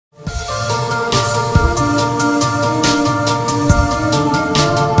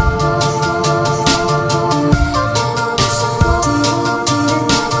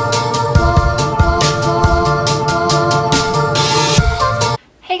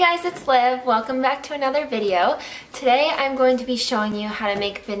guys, it's Liv. Welcome back to another video. Today I'm going to be showing you how to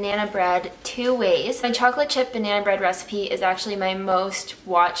make banana bread two ways. My chocolate chip banana bread recipe is actually my most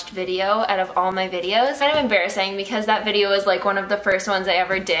watched video out of all my videos. Kind of embarrassing because that video was like one of the first ones I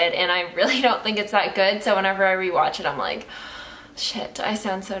ever did and I really don't think it's that good, so whenever I rewatch it I'm like, shit, I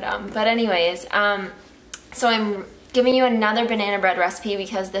sound so dumb. But anyways, so I'm giving you another banana bread recipe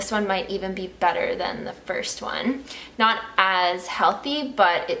because this one might even be better than the first one. Not as healthy,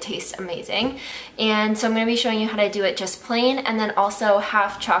 but it tastes amazing. And so I'm going to be showing you how to do it just plain and then also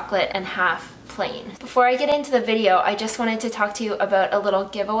half chocolate and half plain. Before I get into the video, I just wanted to talk to you about a little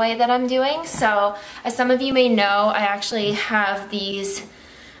giveaway that I'm doing. So as some of you may know, I actually have these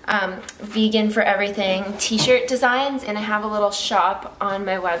vegan for everything t-shirt designs, and I have a little shop on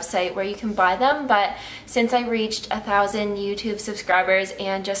my website where you can buy them. But since I reached 1,000 YouTube subscribers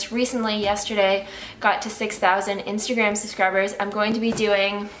and just recently yesterday got to 6,000 Instagram subscribers, I'm going to be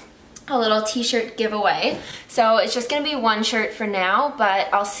doing a little t-shirt giveaway. So it's just gonna be one shirt for now, but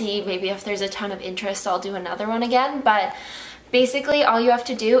I'll see maybe if there's a ton of interest I'll do another one again. But basically, all you have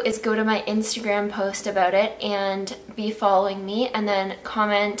to do is go to my Instagram post about it and be following me, and then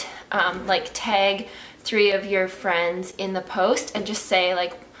comment, like tag 3 of your friends in the post and just say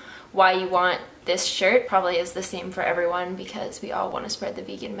like why you want this shirt. Probably is the same for everyone because we all want to spread the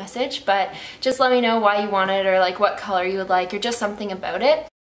vegan message, but just let me know why you want it or like what color you would like or just something about it.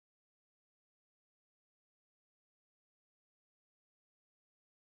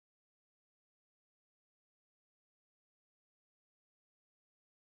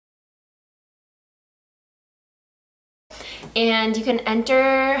 And you can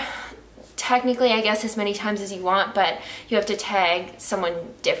enter technically, I guess, as many times as you want, but you have to tag someone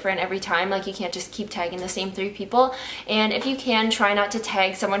different every time. Like, you can't just keep tagging the same 3 people. And if you can, try not to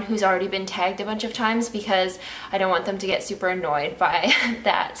tag someone who's already been tagged a bunch of times because I don't want them to get super annoyed by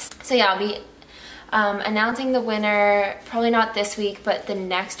that. So yeah, I'll be announcing the winner probably not this week but the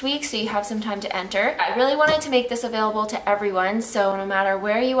next week, so you have some time to enter. I really wanted to make this available to everyone, so no matter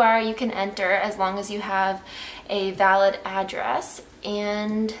where you are you can enter as long as you have a valid address.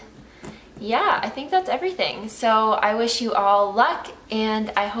 And yeah, I think that's everything. So I wish you all luck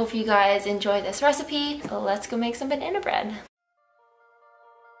and I hope you guys enjoy this recipe. So let's go make some banana bread.